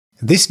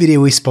This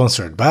video is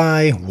sponsored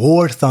by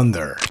War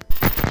Thunder.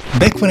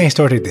 Back when I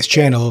started this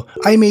channel,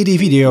 I made a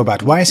video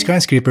about why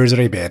skyscrapers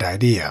are a bad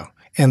idea.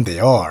 And they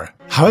are.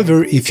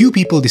 However, a few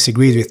people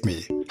disagreed with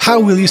me.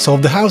 How will you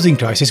solve the housing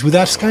crisis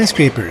without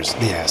skyscrapers?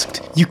 They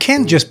asked. You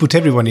can't just put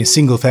everyone in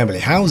single-family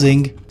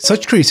housing.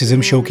 Such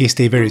criticism showcased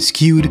a very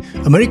skewed,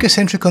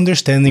 America-centric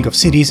understanding of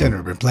cities and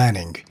urban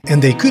planning.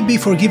 And they could be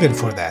forgiven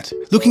for that.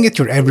 Looking at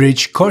your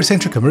average,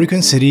 car-centric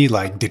American city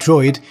like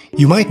Detroit,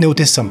 you might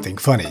notice something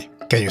funny.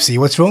 Can you see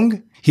what's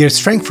wrong? Here's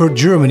Frankfurt,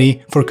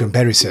 Germany for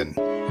comparison.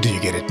 Do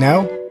you get it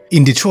now?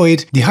 In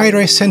Detroit, the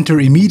high-rise center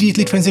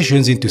immediately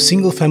transitions into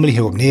single-family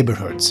home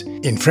neighborhoods.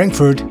 In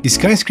Frankfurt, the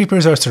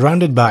skyscrapers are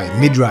surrounded by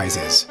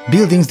mid-rises,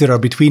 buildings that are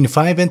between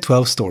 5 and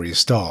 12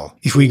 stories tall.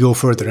 If we go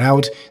further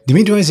out, the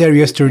mid-rise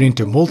areas turn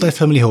into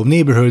multi-family home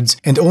neighborhoods,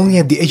 and only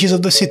at the edges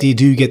of the city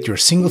do you get your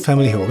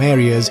single-family home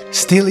areas,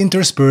 still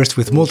interspersed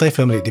with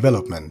multi-family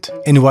development.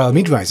 And while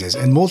mid-rises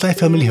and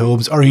multi-family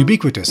homes are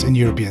ubiquitous in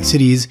European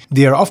cities,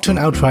 they are often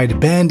outright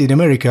banned in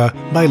America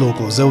by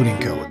local zoning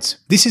codes.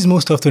 This is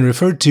most often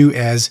referred to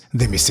as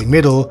the missing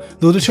middle,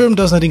 though the term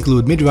does not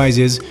include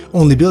mid-rises,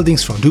 only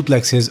buildings from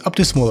duplexes up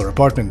to smaller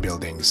apartment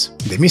buildings.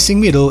 The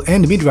missing middle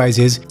and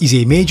mid-rises is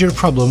a major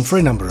problem for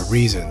a number of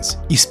reasons,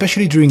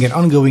 especially during an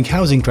ongoing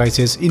housing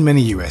crisis in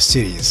many US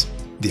cities.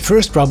 The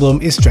first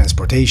problem is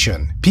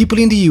transportation. People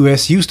in the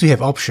US used to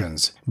have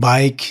options.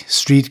 Bike,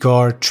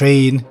 streetcar,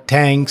 train,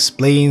 tanks,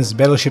 planes,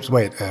 battleships.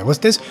 Wait, what's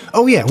this?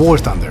 Oh yeah, War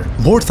Thunder.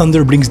 War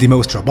Thunder brings the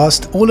most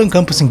robust,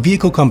 all-encompassing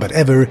vehicle combat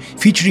ever,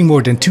 featuring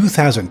more than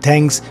 2,000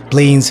 tanks,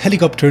 planes,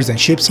 helicopters and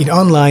ships in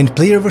online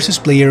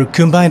player-versus-player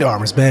combined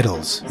arms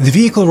battles. The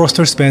vehicle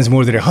roster spans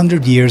more than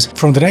 100 years,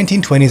 from the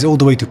 1920s all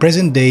the way to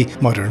present-day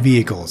modern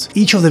vehicles.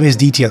 Each of them is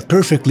detailed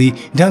perfectly,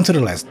 down to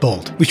the last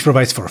bolt, which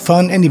provides for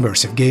fun and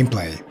immersive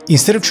gameplay.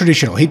 Instead of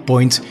traditional hit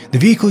points, the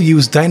vehicle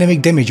used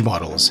dynamic damage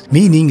models,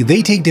 meaning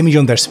they take damage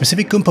on their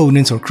specific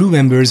components or crew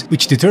members,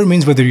 which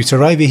determines whether you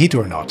survive a hit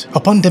or not.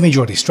 Upon damage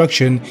or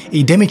destruction,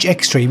 a damage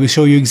X-ray will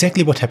show you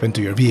exactly what happened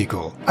to your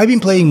vehicle. I've been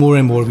playing more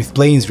and more with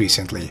planes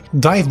recently,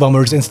 dive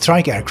bombers and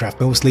strike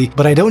aircraft mostly,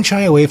 but I don't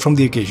shy away from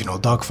the occasional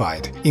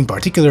dogfight. In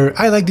particular,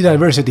 I like the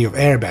diversity of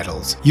air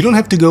battles. You don't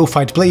have to go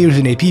fight players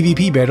in a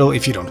PvP battle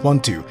if you don't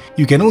want to.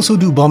 You can also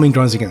do bombing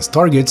runs against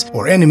targets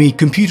or enemy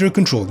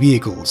computer-controlled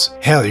vehicles.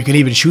 Hell, you can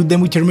even shoot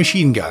them with your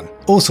machine gun.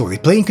 Also, the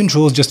playing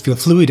controls just feel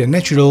fluid and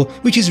natural,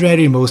 which is rare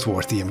in most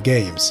War Theme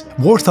games.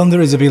 War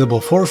Thunder is available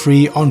for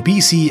free on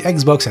PC,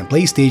 Xbox and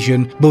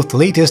PlayStation, both the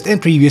latest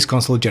and previous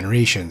console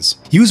generations.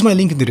 Use my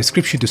link in the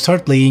description to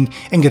start playing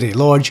and get a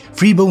large,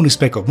 free bonus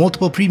pack of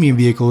multiple premium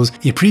vehicles,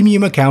 a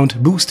premium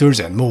account, boosters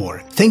and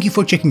more. Thank you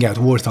for checking out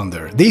War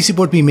Thunder. They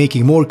support me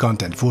making more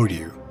content for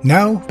you.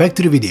 Now, back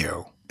to the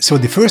video. So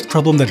the first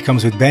problem that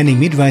comes with banning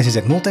mid-rises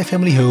and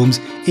multifamily homes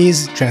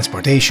is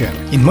transportation.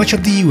 In much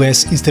of the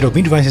US, instead of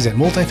mid-rises and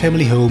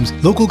multifamily homes,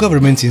 local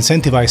governments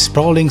incentivize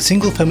sprawling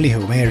single-family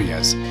home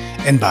areas.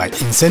 And by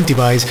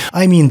incentivize,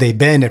 I mean they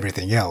ban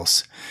everything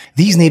else.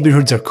 These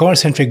neighborhoods are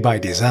car-centric by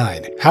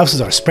design.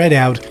 Houses are spread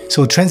out,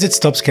 so transit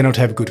stops cannot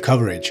have good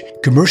coverage.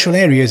 Commercial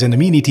areas and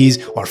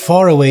amenities are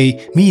far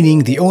away, meaning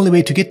the only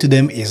way to get to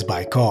them is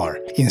by car.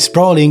 In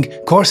sprawling,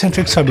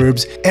 car-centric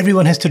suburbs,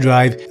 everyone has to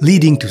drive,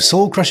 leading to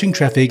soul-crushing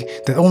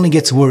traffic that only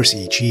gets worse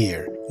each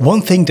year.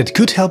 One thing that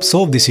could help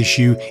solve this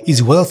issue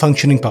is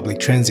well-functioning public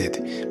transit,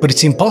 but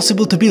it's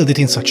impossible to build it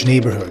in such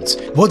neighborhoods.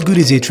 What good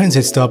is a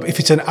transit stop if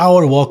it's an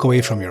hour walk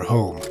away from your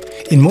home?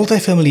 In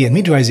multifamily and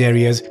mid-rise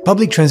areas,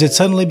 public transit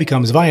suddenly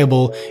becomes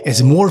viable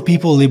as more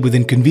people live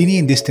within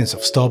convenient distance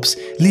of stops,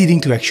 leading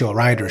to actual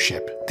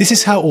ridership. This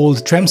is how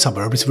old tram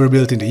suburbs were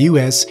built in the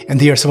US, and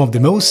they are some of the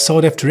most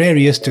sought-after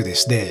areas to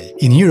this day.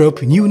 In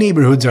Europe, new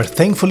neighborhoods are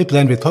thankfully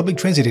planned with public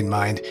transit in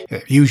mind,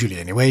 usually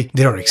anyway.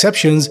 There are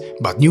exceptions,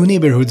 but new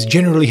neighborhoods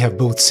generally have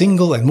both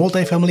single and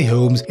multifamily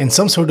homes and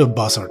some sort of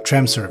bus or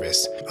tram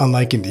service,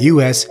 unlike in the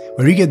US,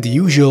 where you get the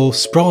usual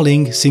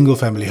sprawling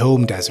single-family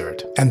home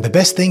desert. And the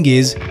best thing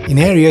is, in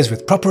areas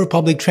with proper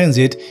public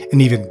transit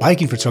and even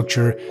bike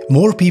infrastructure,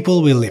 more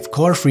people will live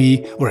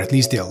car-free, or at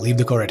least they'll leave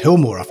the car at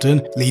home more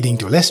often, leading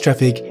to less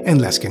traffic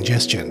and less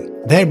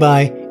congestion.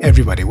 Thereby,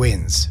 everybody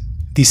wins.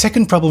 The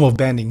second problem of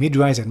banning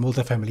mid-rise and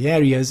multifamily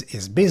areas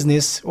is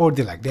business or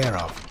the lack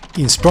thereof.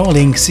 In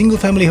sprawling,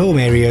 single-family home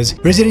areas,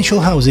 residential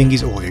housing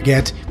is all you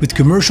get, with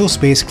commercial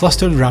space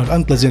clustered around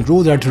unpleasant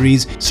road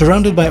arteries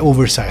surrounded by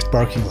oversized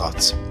parking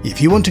lots.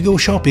 If you want to go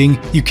shopping,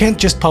 you can't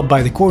just pop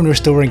by the corner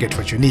store and get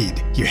what you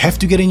need. You have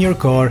to get in your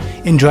car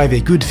and drive a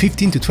good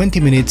 15 to 20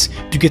 minutes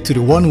to get to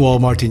the one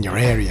Walmart in your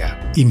area.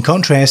 In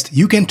contrast,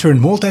 you can turn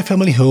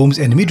multifamily homes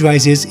and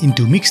mid-rises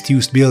into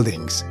mixed-use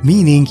buildings,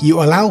 meaning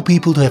you allow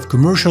people to have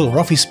commercial or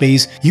office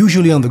space,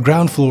 usually on the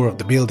ground floor of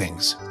the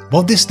buildings.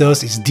 What this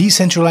does is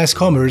decentralize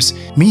commerce,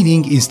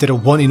 meaning instead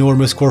of one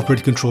enormous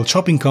corporate-controlled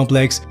shopping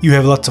complex, you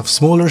have lots of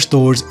smaller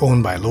stores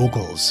owned by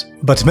locals.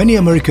 But many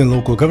American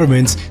local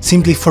governments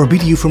simply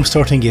forbid you from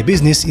starting a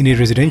business in a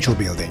residential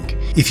building.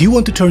 If you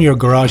want to turn your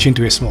garage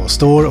into a small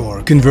store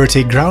or convert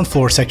a ground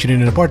floor section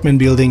in an apartment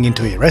building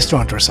into a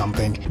restaurant or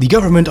something, the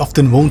government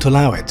often won't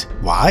allow it.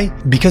 Why?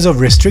 Because of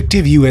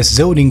restrictive US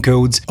zoning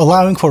codes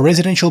allowing for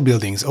residential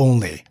buildings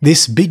only.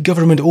 This big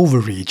government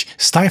overreach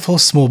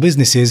stifles small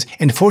businesses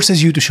and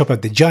forces you to shop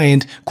at the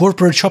giant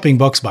corporate shopping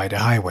box by the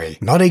highway.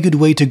 Not a good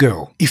way to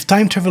go. If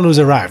time travelers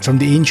arrived from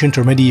the ancient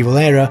or medieval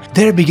era,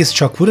 their biggest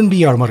shock wouldn't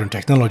be our modern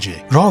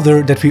technology,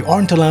 rather that we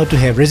aren't allowed to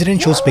have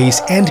residential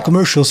space and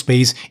commercial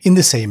space in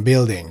the same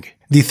building.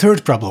 The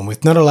third problem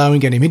with not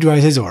allowing any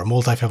mid-rises or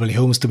multi-family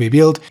homes to be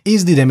built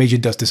is the damage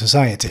it does to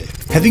society.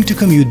 Having to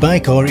commute by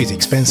car is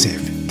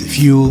expensive. The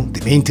fuel,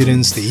 the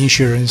maintenance, the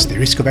insurance, the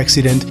risk of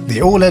accident,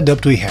 they all add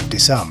up to a hefty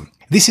sum.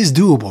 This is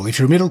doable if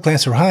you're middle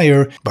class or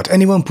higher, but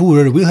anyone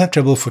poorer will have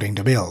trouble footing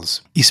the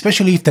bills.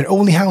 Especially if their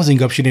only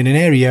housing option in an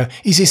area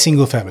is a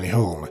single-family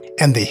home.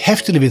 And they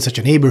have to live in such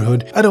a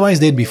neighborhood, otherwise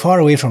they'd be far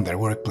away from their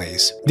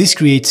workplace. This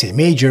creates a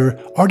major,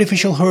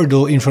 artificial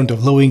hurdle in front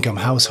of low-income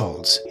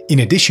households. In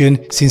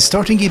addition, since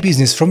starting a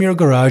business from your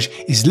garage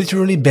is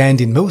literally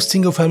banned in most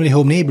single-family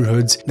home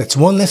neighborhoods, that's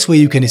one less way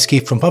you can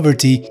escape from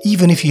poverty,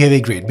 even if you have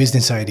a great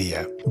business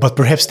idea. But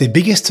perhaps the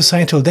biggest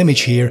societal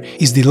damage here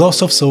is the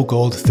loss of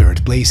so-called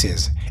third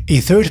places. A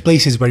third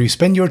place is where you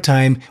spend your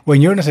time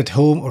when you're not at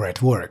home or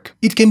at work.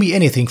 It can be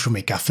anything from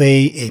a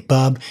cafe, a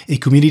pub, a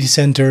community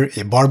center,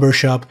 a barber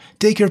shop,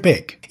 take your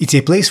pick. It's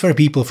a place where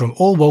people from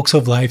all walks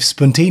of life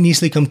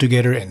spontaneously come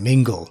together and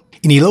mingle.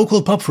 In a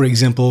local pub, for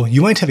example,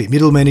 you might have a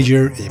middle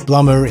manager, a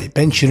plumber, a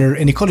pensioner,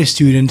 and a college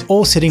student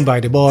all sitting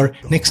by the bar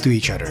next to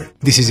each other.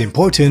 This is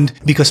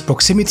important because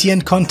proximity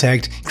and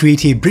contact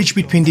create a bridge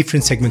between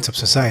different segments of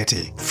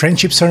society.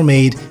 Friendships are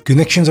made,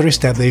 connections are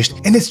established,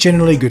 and it's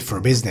generally good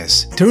for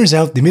business. Turns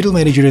out the middle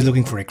manager is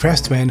looking for a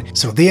craftsman,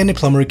 so they and the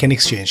plumber can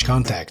exchange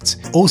contacts.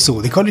 Also,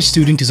 the college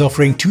student is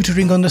offering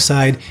tutoring on the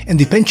side, and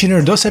the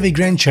pensioner does have a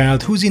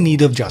grandchild who's in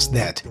need of just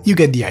that. You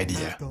get the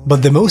idea.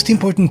 But the most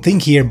important thing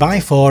here by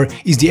far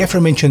is the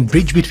aforementioned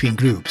bridge between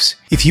groups.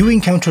 If you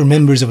encounter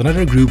members of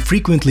another group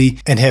frequently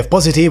and have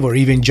positive or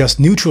even just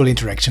neutral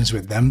interactions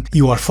with them,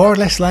 you are far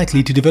less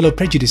likely to develop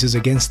prejudices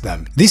against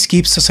them. This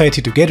keeps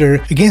society together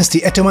against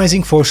the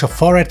atomizing force of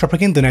far-right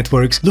propaganda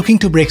networks looking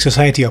to break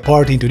society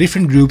apart into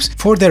different groups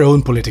for their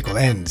own political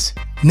ends.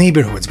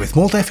 Neighborhoods with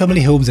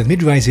multi-family homes and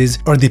mid-rises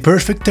are the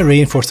perfect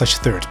terrain for such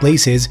third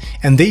places,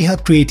 and they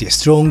help create a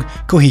strong,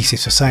 cohesive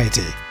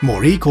society.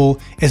 More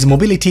equal, as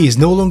mobility is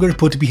no longer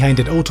put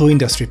behind an auto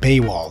industry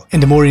paywall,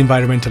 and more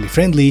environmentally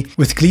friendly,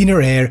 with cleaner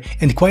air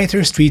and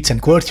quieter streets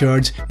and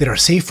courtyards that are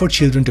safe for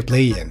children to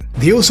play in.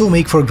 They also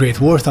make for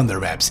great War Thunder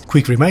maps.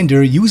 Quick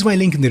reminder, use my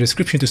link in the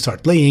description to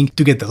start playing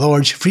to get the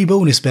large, free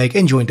bonus pack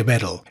and join the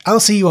battle. I'll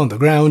see you on the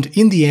ground,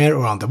 in the air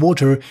or on the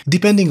water,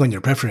 depending on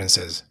your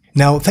preferences.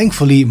 Now,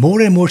 thankfully,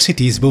 more and more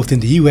cities both in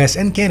the US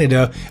and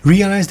Canada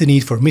realize the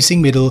need for missing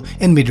middle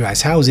and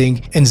mid-rise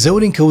housing, and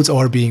zoning codes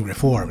are being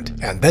reformed.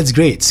 And that's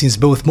great, since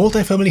both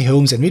multi-family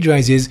homes and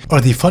mid-rises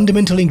are the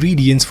fundamental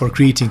ingredients for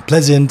creating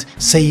pleasant,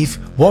 safe,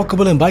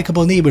 walkable and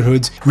bikeable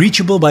neighborhoods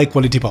reachable by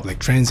quality public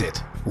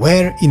transit.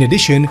 Where, in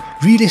addition,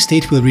 real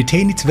estate will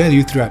retain its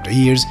value throughout the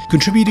years,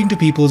 contributing to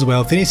people's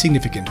wealth in a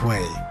significant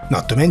way.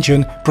 Not to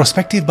mention,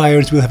 prospective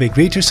buyers will have a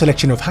greater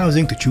selection of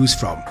housing to choose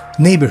from.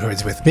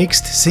 Neighborhoods with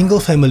mixed,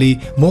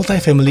 single-family,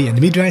 multi-family and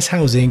mid-rise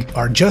housing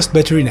are just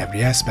better in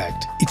every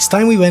aspect. It's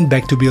time we went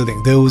back to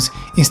building those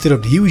instead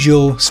of the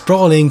usual,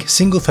 sprawling,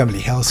 single-family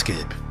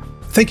hellscape.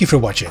 Thank you for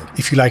watching.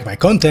 If you like my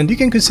content, you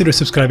can consider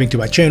subscribing to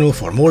my channel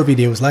for more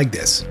videos like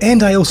this.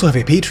 And I also have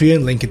a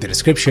Patreon link in the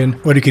description,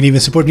 where you can even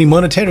support me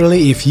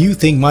monetarily if you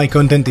think my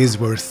content is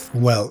worth,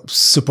 well,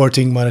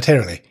 supporting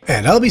monetarily.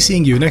 And I'll be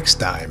seeing you next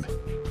time.